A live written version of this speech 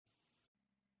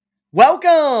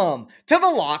Welcome to the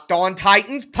Locked On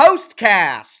Titans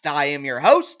postcast. I am your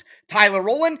host, Tyler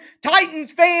Rowland.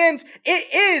 Titans fans,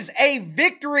 it is a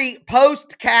victory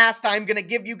postcast. I'm going to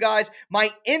give you guys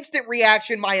my instant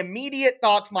reaction, my immediate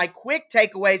thoughts, my quick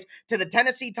takeaways to the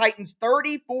Tennessee Titans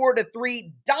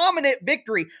 34-3 dominant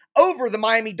victory over the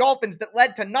Miami Dolphins that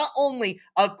led to not only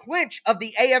a clinch of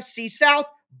the AFC South,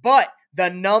 but the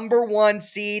number one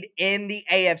seed in the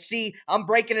AFC. I'm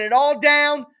breaking it all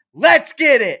down. Let's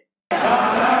get it. You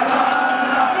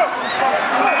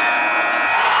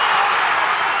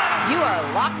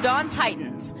are Locked On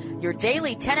Titans, your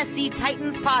daily Tennessee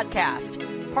Titans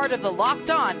podcast, part of the Locked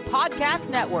On Podcast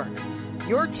Network,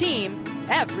 your team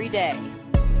every day.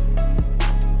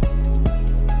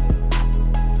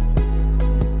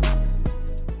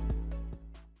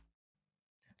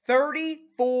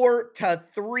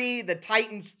 (34-3), the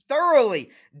Titans thoroughly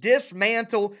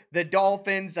dismantle the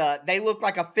Dolphins. They look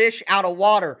like a fish out of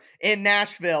water in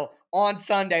Nashville on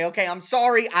Sunday. Okay, I'm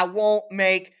sorry, I won't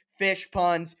make fish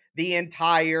puns the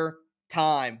entire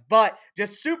time, but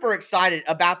just super excited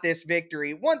about this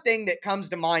victory. One thing that comes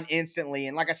to mind instantly,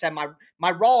 and like I said, my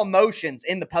raw emotions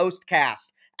in the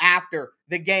postcast after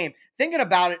the game. Thinking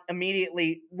about it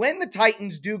immediately, when the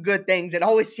Titans do good things, it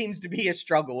always seems to be a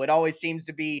struggle. It always seems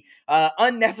to be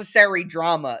unnecessary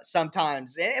drama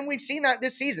sometimes. And we've seen that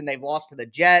this season. They've lost to the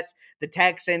Jets, the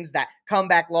Texans, that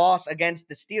comeback loss against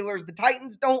the Steelers. The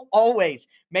Titans don't always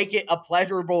make it a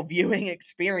pleasurable viewing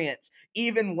experience,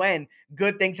 even when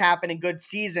good things happen and good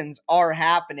seasons are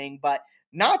happening. But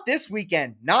not this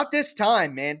weekend, not this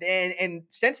time, man. And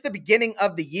since the beginning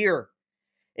of the year,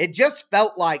 it just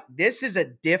felt like this is a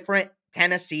different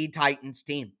Tennessee Titans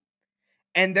team.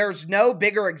 And there's no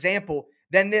bigger example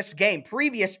than this game.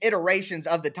 Previous iterations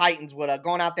of the Titans would have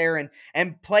gone out there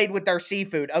and played with their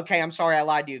seafood. Okay, I'm sorry I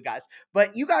lied to you guys.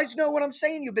 But you guys know what I'm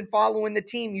saying. You've been following the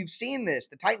team. You've seen this.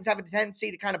 The Titans have a tendency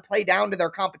to kind of play down to their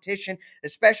competition,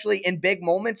 especially in big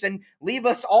moments, and leave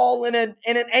us all in an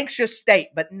anxious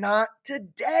state. But not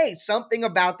today. Something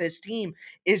about this team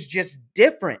is just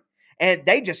different. And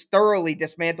they just thoroughly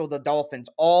dismantled the Dolphins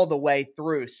all the way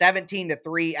through.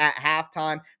 17-3 at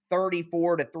halftime,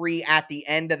 34-3 at the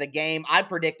end of the game. I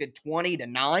predicted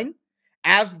 20-9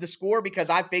 as the score because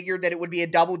I figured that it would be a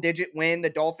double-digit win. The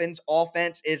Dolphins'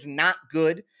 offense is not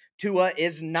good. Tua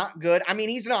is not good. I mean,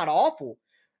 he's not awful.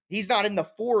 He's not in the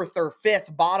fourth or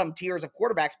fifth bottom tiers of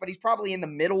quarterbacks, but he's probably in the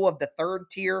middle of the third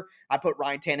tier. I put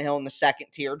Ryan Tannehill in the second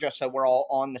tier just so we're all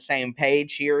on the same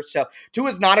page here. So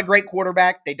Tua's not a great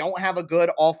quarterback. They don't have a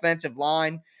good offensive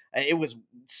line. It was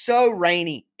so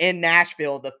rainy in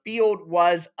Nashville. The field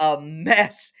was a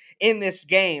mess in this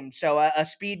game. So a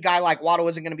speed guy like Waddle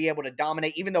isn't going to be able to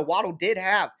dominate, even though Waddle did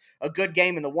have a good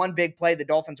game in the one big play the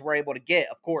Dolphins were able to get.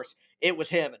 Of course, it was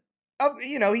him.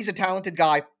 He's a talented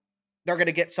guy. They're going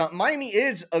to get something. Miami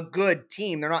is a good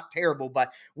team. They're not terrible,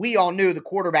 but we all knew the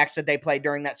quarterbacks that they played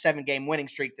during that 7-game winning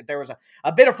streak that there was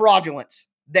a bit of fraudulence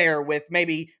there with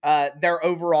maybe their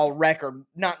overall record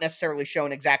not necessarily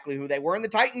showing exactly who they were. And the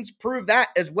Titans proved that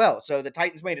as well. So the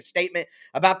Titans made a statement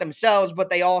about themselves, but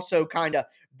they also kind of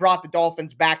brought the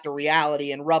Dolphins back to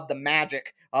reality and rubbed the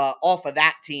magic off of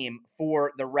that team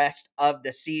for the rest of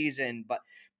the season. But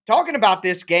talking about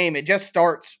this game, it just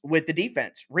starts with the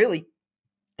defense, really.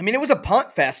 I mean, it was a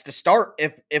punt fest to start,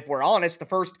 if we're honest. The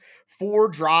first 4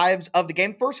 drives of the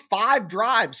game, first 5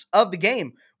 drives of the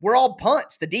game were all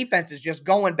punts. The defense is just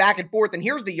going back and forth. And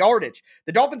here's the yardage.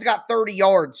 The Dolphins got 30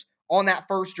 yards on that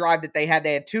first drive that they had.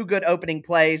 They had 2 good opening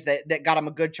plays that got them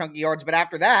a good chunk of yards. But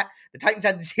after that, the Titans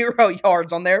had 0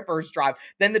 yards on their first drive.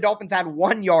 Then the Dolphins had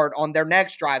 1 yard on their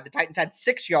next drive. The Titans had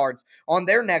 6 yards on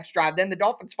their next drive. Then the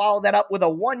Dolphins followed that up with a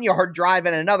 1-yard drive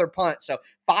and another punt. So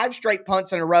 5 straight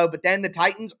punts in a row. But then the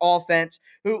Titans offense,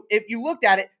 who, if you looked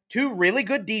at it, 2 really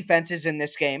good defenses in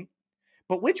this game.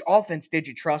 But which offense did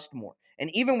you trust more? And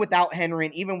even without Henry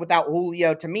and even without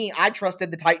Julio, to me, I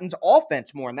trusted the Titans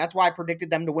offense more. And that's why I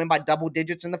predicted them to win by double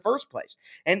digits in the first place.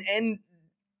 And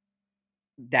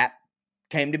that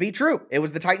came to be true. It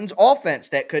was the Titans offense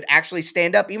that could actually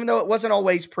stand up, even though it wasn't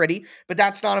always pretty, but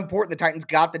that's not important. The Titans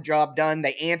got the job done.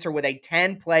 They answer with a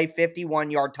 10-play,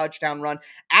 51-yard touchdown run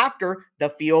after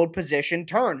the field position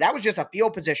turned. That was just a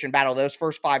field position battle, those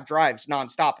first 5 drives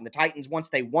nonstop. And the Titans, once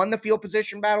they won the field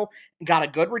position battle, got a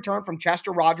good return from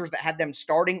Chester Rogers that had them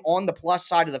starting on the plus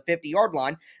side of the 50-yard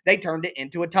line. They turned it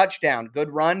into a touchdown.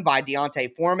 Good run by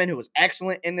Deontay Foreman, who was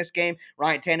excellent in this game.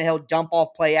 Ryan Tannehill dump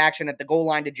off play action at the goal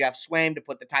line to Jeff Swaim to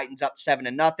put the Titans up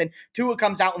 7-0. Tua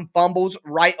comes out and fumbles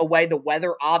right away. The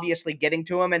weather obviously getting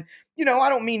to him. And, I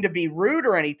don't mean to be rude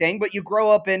or anything, but you grow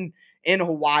up in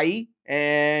Hawaii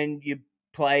and you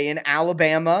play in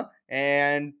Alabama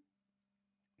and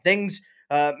things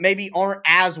maybe aren't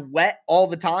as wet all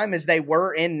the time as they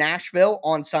were in Nashville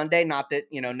on Sunday. Not that,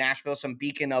 Nashville's some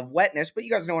beacon of wetness, but you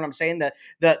guys know what I'm saying.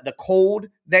 The cold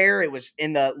there, it was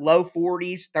in the low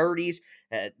 40s, 30s.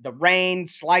 The rain,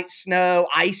 slight snow,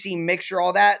 icy mixture,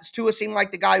 all that. Tua seemed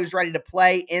like the guy who's ready to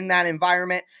play in that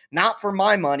environment. Not for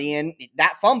my money, and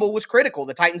that fumble was critical.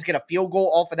 The Titans get a field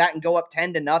goal off of that and go up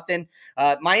 10-0.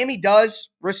 Miami does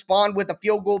respond with a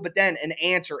field goal, but then an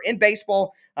answer. In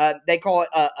baseball, they call it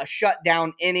a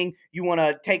shutdown inning. You want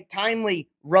to take timely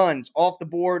runs off the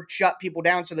board, shut people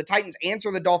down. So the Titans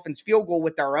answer the Dolphins' field goal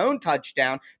with their own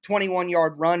touchdown,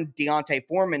 21-yard run, Deontay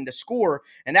Foreman to score,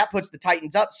 and that puts the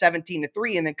Titans up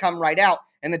 17-3, and then come right out,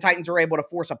 and the Titans are able to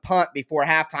force a punt before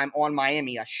halftime on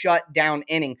Miami, a shutdown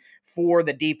inning for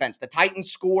the defense. The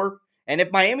Titans score, and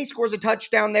if Miami scores a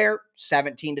touchdown there,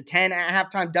 17-10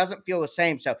 at halftime, doesn't feel the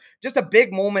same. So just a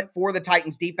big moment for the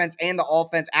Titans defense and the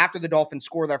offense after the Dolphins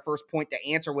score their first point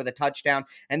to answer with a touchdown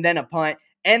and then a punt.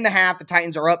 End the half, the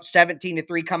Titans are up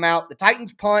 17-3, come out. The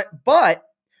Titans punt, but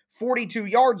 42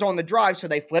 yards on the drive, so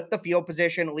they flip the field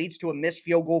position. It leads to a missed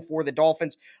field goal for the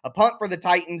Dolphins, a punt for the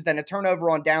Titans, then a turnover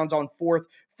on downs on fourth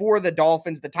for the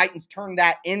Dolphins. The Titans turn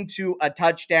that into a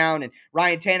touchdown, and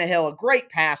Ryan Tannehill, a great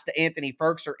pass to Anthony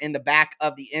Firkser in the back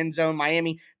of the end zone.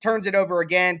 Miami turns it over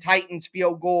again. Titans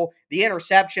field goal, the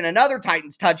interception, another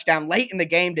Titans touchdown late in the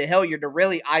game to Hilliard to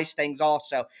really ice things off.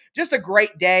 So just a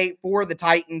great day for the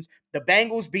Titans. The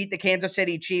Bengals beat the Kansas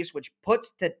City Chiefs, which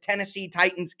puts the Tennessee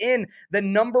Titans in the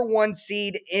number 1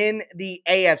 seed in the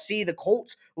AFC. The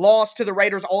Colts lost to the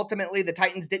Raiders. Ultimately, the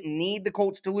Titans didn't need the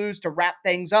Colts to lose to wrap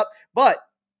things up, but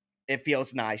it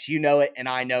feels nice. You know it, and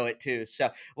I know it too. So,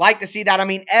 like to see that. I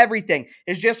mean, everything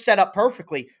is just set up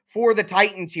perfectly for the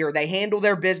Titans here. They handle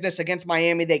their business against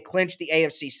Miami. They clinch the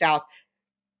AFC South.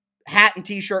 Hat and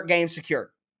t-shirt game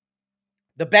secured.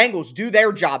 The Bengals do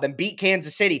their job and beat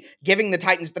Kansas City, giving the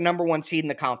Titans the number 1 seed in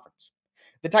the conference.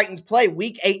 The Titans play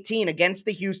Week 18 against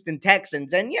the Houston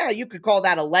Texans, and yeah, you could call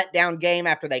that a letdown game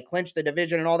after they clinched the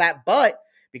division and all that, but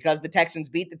because the Texans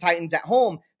beat the Titans at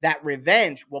home, that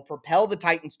revenge will propel the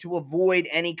Titans to avoid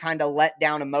any kind of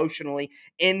letdown emotionally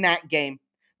in that game.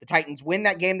 The Titans win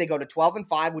that game. They go to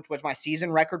 12-5, which was my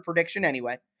season record prediction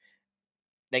anyway.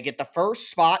 They get the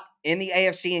first spot in the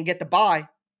AFC and get the bye.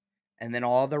 And then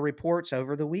all the reports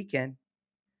over the weekend.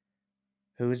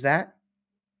 Who's that?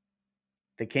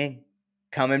 The King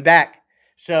coming back.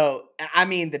 So, I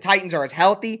mean, the Titans are as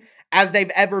healthy as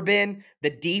they've ever been. The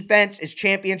defense is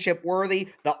championship worthy.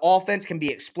 The offense can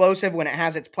be explosive when it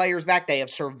has its players back. They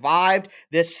have survived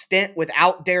this stint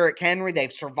without Derrick Henry.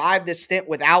 They've survived this stint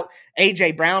without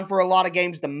A.J. Brown for a lot of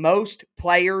games. The most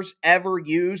players ever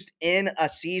used in a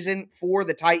season for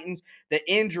the Titans. The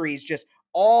injuries, just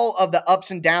all of the ups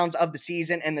and downs of the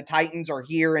season, and the Titans are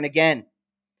here. And again,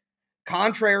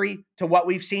 contrary to what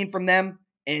we've seen from them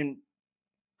in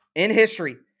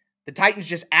history, the Titans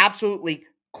just absolutely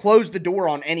closed the door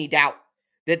on any doubt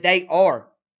that they are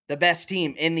the best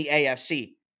team in the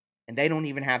AFC. And they don't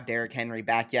even have Derrick Henry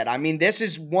back yet. I mean, this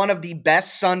is one of the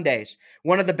best Sundays,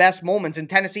 one of the best moments in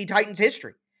Tennessee Titans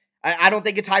history. I don't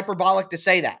think it's hyperbolic to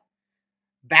say that.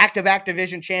 Back-to-back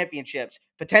division championships,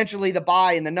 potentially the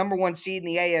bye and the number 1 seed in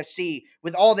the AFC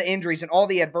with all the injuries and all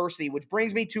the adversity, which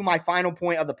brings me to my final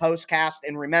point of the postcast.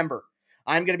 And remember,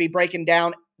 I'm going to be breaking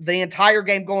down the entire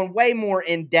game, going way more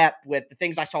in depth with the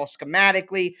things I saw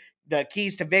schematically, the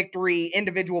keys to victory,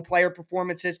 individual player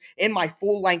performances in my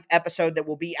full-length episode that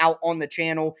will be out on the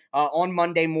channel on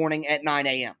Monday morning at 9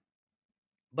 a.m.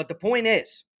 But the point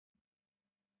is,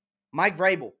 Mike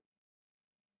Vrabel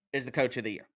is the coach of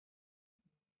the year.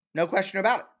 No question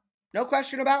about it. No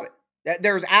question about it.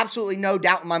 There's absolutely no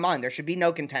doubt in my mind. There should be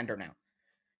no contender now.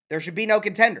 There should be no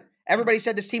contender. Everybody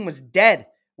said this team was dead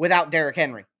without Derrick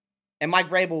Henry. And Mike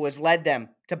Vrabel has led them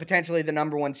to potentially the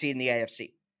number 1 seed in the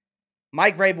AFC.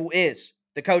 Mike Vrabel is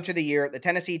the coach of the year. The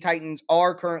Tennessee Titans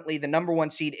are currently the number 1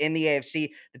 seed in the AFC.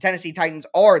 The Tennessee Titans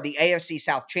are the AFC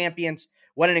South champions.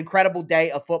 What an incredible day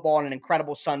of football and an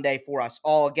incredible Sunday for us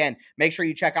all. Again, make sure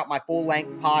you check out my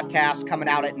full-length podcast coming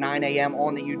out at 9 a.m.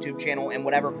 on the YouTube channel and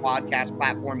whatever podcast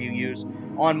platform you use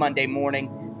on Monday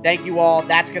morning. Thank you all.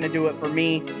 That's going to do it for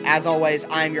me. As always,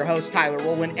 I am your host, Tyler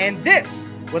Rowland, and this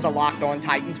was a Locked On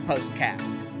Titans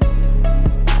postcast.